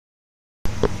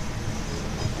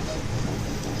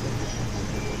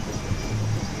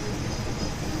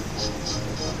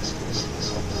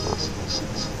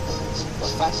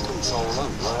controller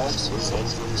works his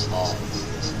engines hard.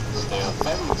 They are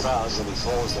very proud when he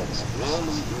calls them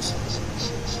really useful.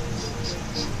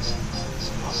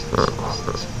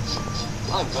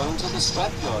 I'm going to the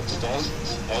scrapyard today,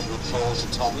 Edward called to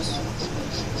Thomas.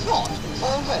 What?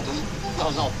 Already?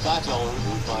 You're not that old,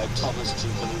 replied Thomas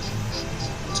cheekily.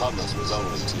 Thomas was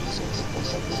only teasing.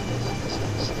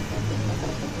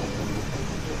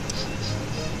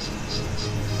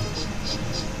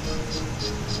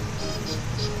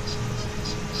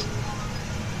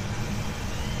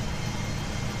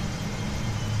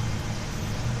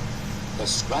 The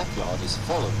scrapyard is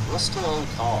full of rusty old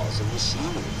cars and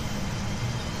machinery.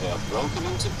 They are broken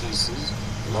into pieces,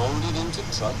 loaded into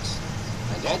trucks,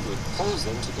 and Edward pulls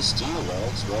them to the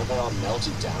steelworks where they are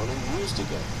melted down and used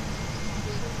again.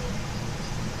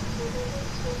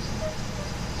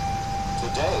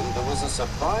 Today there was a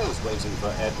surprise waiting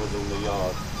for Edward in the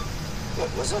yard.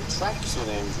 It was a traction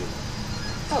engine.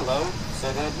 Hello,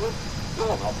 said Edward.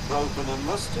 You're not broken and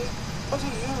rusty. What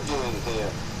are you doing here?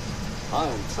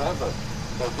 I'm Trevor.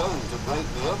 They're going to break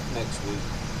me up next week.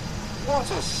 What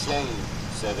a shame,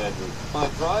 said Edward. My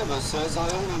driver says I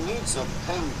only need some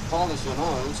paint, polish and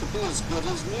oil to be as good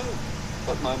as new.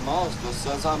 But my master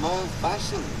says I'm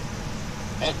old-fashioned.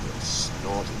 Edward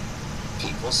snorted.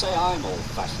 People say I'm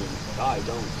old-fashioned, but I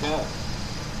don't care.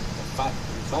 The fat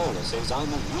controller says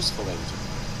I'm a useful engine.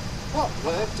 What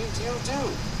work did you do?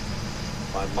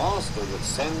 My master would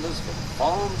send us from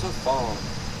farm to farm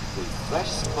with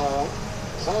fresh corn,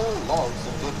 haul logs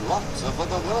and did lots of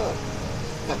other work.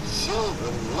 The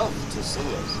children loved to see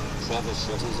us. Trevor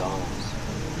shut his eyes,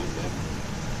 remembering.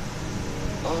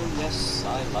 Oh yes,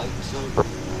 I like children.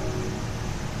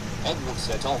 Edward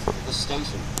set off to the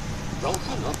station.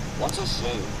 Broken up, what a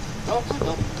shame. Broken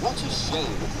up, what a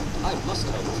shame. I must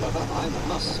help Trevor, I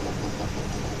must.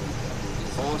 He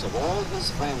thought of all his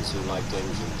friends who liked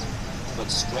engines, but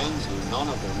strangely none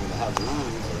of them would have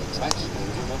room for a traction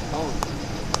engine at home.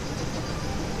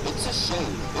 It's a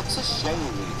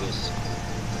shame, he hissed.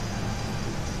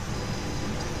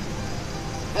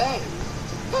 Then,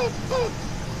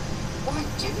 why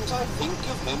didn't I think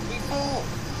of him before?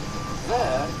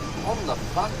 There, on the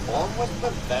platform, was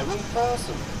the very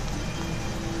person.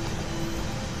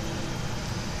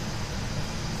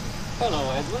 Hello,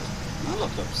 Edward. You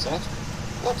look upset.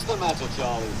 What's the matter,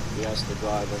 Charlie? He asked the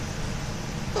driver.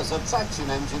 There's a traction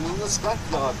engine in the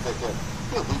scrapyard, Vicar.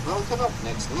 He'll be broken up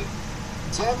next week.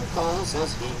 Jem Cole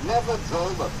says he never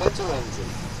drove a better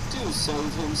engine. Do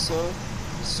save him, sir.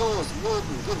 He saws wood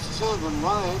and gives children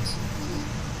rides.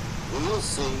 We'll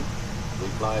see,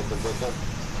 replied the vicar.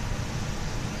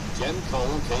 Jem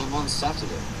Cole came on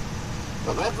Saturday.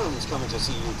 The Reverend's coming to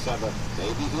see you, Trevor.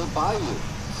 Maybe he'll buy you.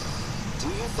 Do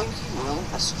you think he will?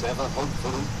 asked Trevor,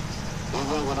 hopefully. He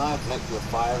will when I've lit your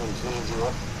fire and cleaned you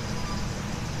up.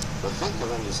 The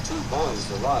vicar and his two boys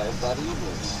arrived that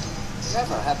evening.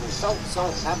 Trevor hadn't felt so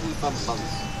happy for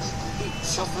months. He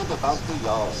shuffled about the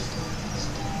yard.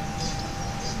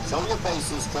 Show your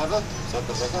paces, Trevor, said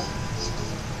the vicar.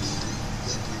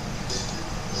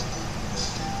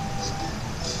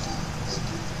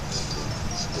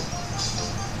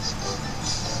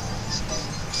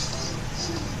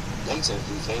 Later,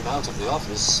 he came out of the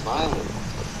office smiling.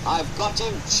 I've got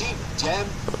him cheap, Jem,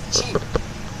 cheap.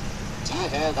 Do you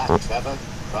hear that, Trevor?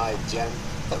 Cried Jem.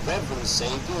 The Reverend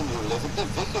saved you and you live at the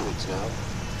vicarage now.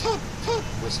 Poop, poop,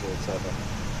 whistled Trevor.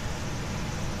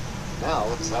 Now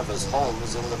Trevor's home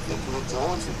is in the vicarage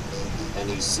orchard, and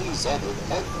he sees Edward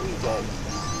every day.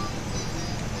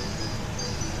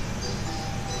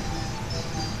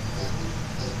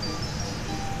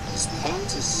 His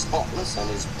paint is spotless and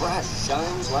his brass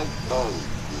shines like gold.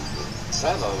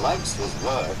 Trevor likes his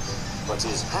work, but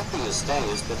his happiest day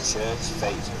is the church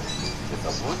fete. With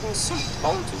a wooden seat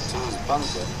bolted to his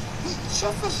bunker, he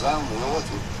shuffles round the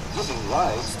orchard, giving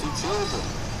rides to children.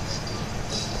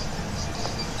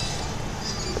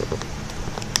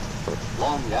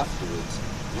 Long afterwards,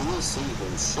 you will see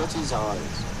him shut his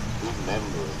eyes,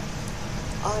 remembering.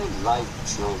 I like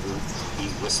children, he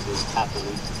whispers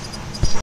happily.